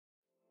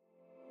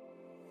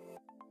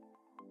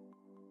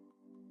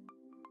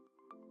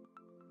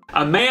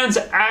A man's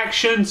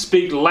actions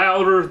speak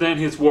louder than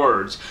his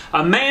words.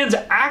 A man's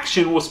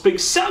action will speak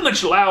so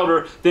much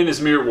louder than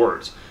his mere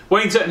words.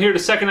 Wayne Sutton here to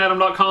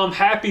secondadam.com.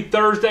 Happy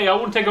Thursday. I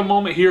want to take a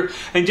moment here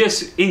and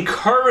just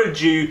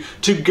encourage you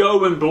to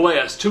go and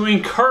bless, to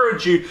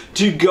encourage you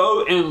to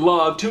go and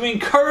love, to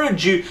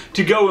encourage you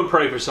to go and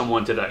pray for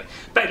someone today.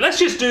 But let's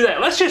just do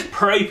that. Let's just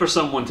pray for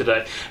someone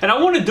today. And I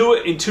want to do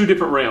it in two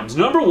different realms.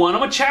 Number one,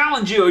 I'm going to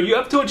challenge you. Are you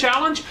up to a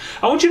challenge?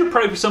 I want you to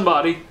pray for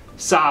somebody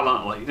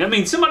silently. That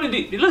means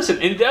somebody, listen,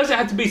 and it doesn't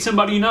have to be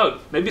somebody you know.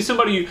 Maybe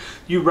somebody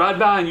you ride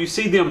by and you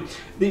see them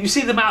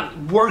out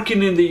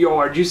working in the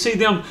yard. You see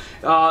them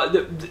out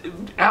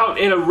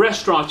at a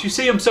restaurant. You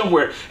see them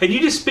somewhere, and you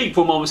just speak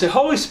for a moment. Say,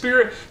 Holy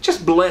Spirit,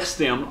 just bless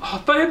them.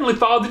 Oh, Heavenly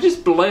Father,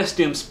 just bless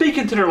them. Speak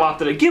into their life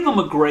today. Give them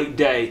a great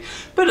day.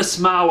 Put a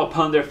smile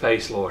upon their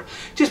face, Lord.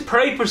 Just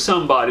pray for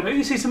somebody. Maybe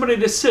you see somebody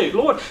that's sick.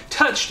 Lord,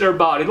 touch their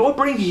body. Lord,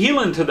 bring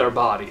healing to their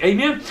body.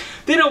 Amen.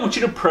 Then I want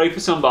you to pray for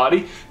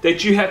somebody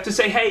that you have to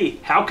say, hey,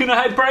 how can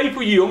I pray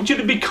for you? I want you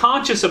to be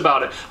conscious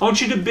about it. I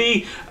want you to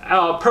be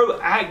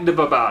proactive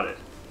about it.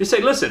 Just say,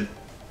 listen,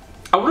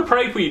 I want to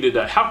pray for you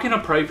today. How can I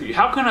pray for you?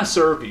 How can I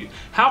serve you?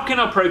 How can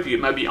I pray for you?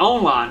 Maybe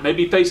online,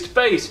 maybe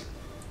face-to-face,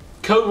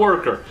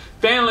 co-worker,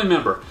 family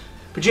member.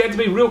 But you have to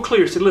be real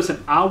clear. Say,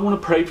 listen, I want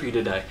to pray for you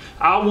today.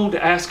 I want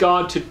to ask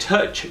God to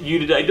touch you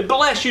today, to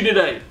bless you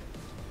today.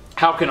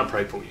 How can I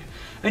pray for you?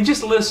 And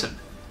just listen.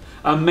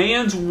 A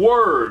man's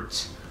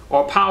words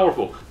are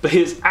powerful, but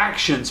his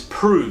actions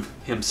prove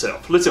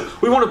himself. Listen,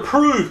 we want to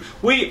prove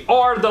we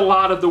are the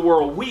light of the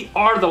world. We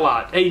are the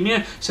light.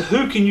 Amen. So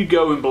who can you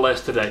go and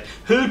bless today?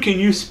 Who can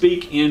you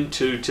speak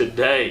into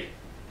today?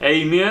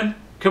 Amen.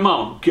 Come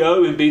on,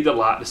 go and be the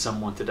light to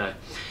someone today.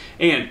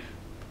 And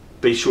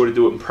be sure to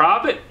do it in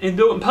private and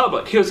do it in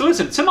public. Because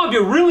listen, some of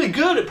you are really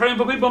good at praying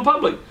for people in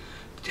public.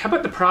 How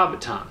about the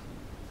private time?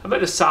 How about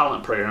the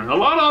silent prayer? And a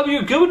lot of you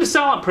are good with the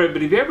silent prayer,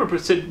 but have you ever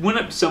went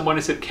up to someone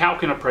and said, how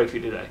can I pray for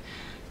you today?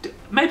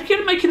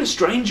 Maybe make it a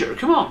stranger.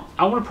 Come on,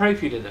 I want to pray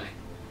for you today.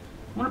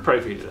 I want to pray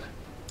for you today.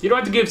 You don't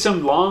have to give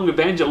some long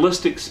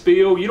evangelistic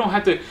spiel. You don't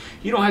have to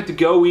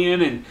go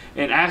in and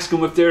ask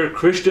them if they're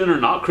Christian or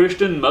not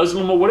Christian,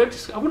 Muslim or whatever.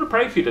 Just, I want to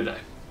pray for you today.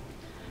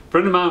 A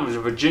friend of mine was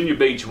in Virginia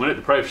Beach and went out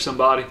to pray for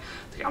somebody.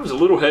 I was a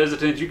little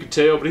hesitant, you could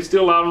tell, but he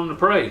still allowed them to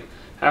pray.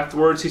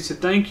 Afterwards, he said,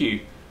 thank you.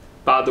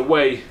 By the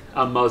way,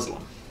 I'm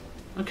Muslim.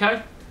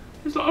 Okay?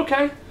 He's like,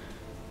 okay.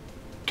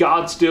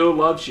 God still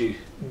loves you.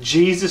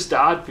 Jesus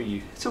died for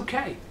you. It's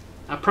okay.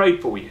 I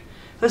prayed for you.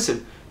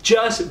 Listen,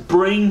 just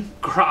bring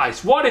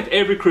Christ. What if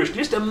every Christian,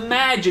 just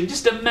imagine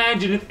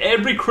if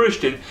every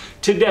Christian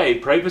today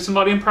prayed for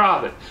somebody in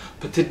private,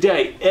 but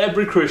today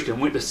every Christian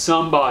went to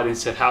somebody and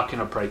said, how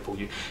can I pray for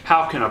you?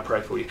 How can I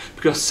pray for you?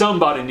 Because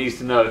somebody needs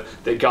to know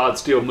that God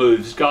still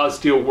moves, God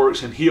still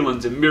works in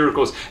healings and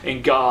miracles,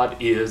 and God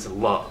is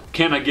love.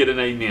 Can I get an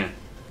amen?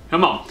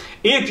 Come on.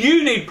 If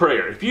you need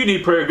prayer,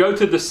 go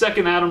to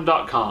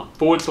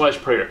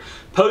thesecondadam.com/prayer.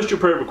 Post your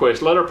prayer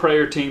request. Let our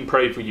prayer team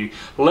pray for you.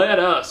 Let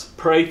us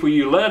pray for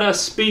you. Let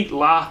us speak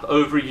life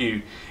over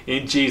you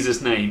in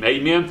Jesus' name.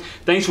 Amen.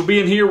 Thanks for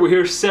being here. We're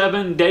here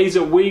 7 days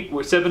a week.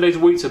 We're 7 days a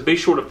week, so be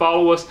sure to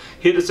follow us.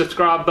 Hit the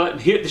subscribe button,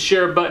 hit the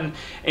share button,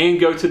 and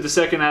go to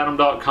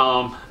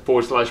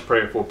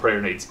thesecondadam.com/prayer for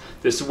prayer needs.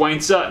 This is Wayne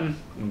Sutton,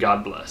 and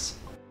God bless.